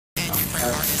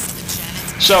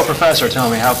So, Professor, tell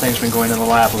me, how have things been going in the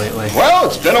lab lately? Well,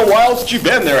 it's been a while since you've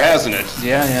been there, hasn't it?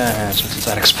 Yeah, since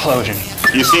that explosion.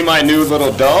 You see my new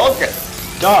little dog?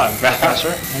 Dog, Professor?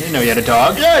 I didn't know you had a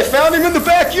dog. Yeah, I found him in the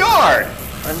backyard.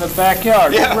 In the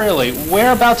backyard? Yeah. Really?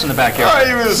 Whereabouts in the backyard?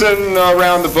 He was in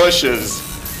around the bushes.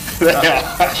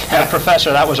 Yeah,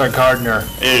 Professor, that was our gardener.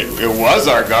 It was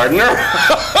our gardener.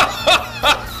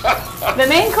 The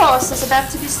main course is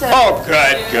about to be served. Oh,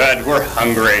 good. We're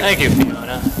hungry. Thank you,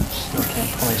 Fiona. Still can't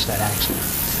place that accent.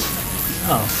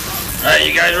 Oh. All right,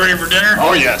 you guys ready for dinner?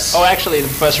 Oh, yes. Oh, actually, the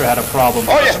Professor had a problem.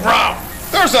 Oh, What's the yeah. problem?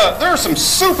 There's some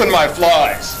soup in my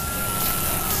flies.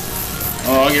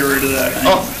 Oh, I'll get rid of that.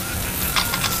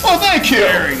 Oh, thank you.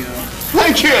 There you go.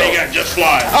 Thank you. You got just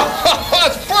flies.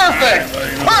 That's perfect.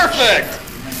 Perfect.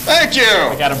 Thank you.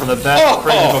 I got him from the best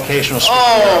prison vocational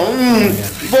school.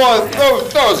 Boy,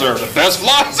 those are the best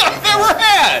flies I've ever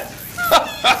had.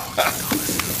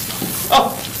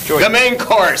 The main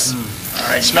course. All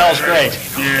right, Smells great.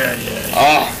 Yeah.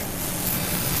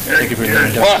 Thank you for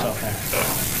doing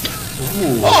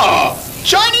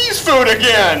Chinese food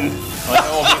again.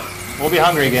 We'll be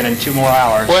hungry again in 2 more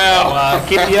hours. Well, so,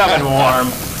 keep the oven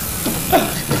warm.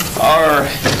 All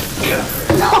right.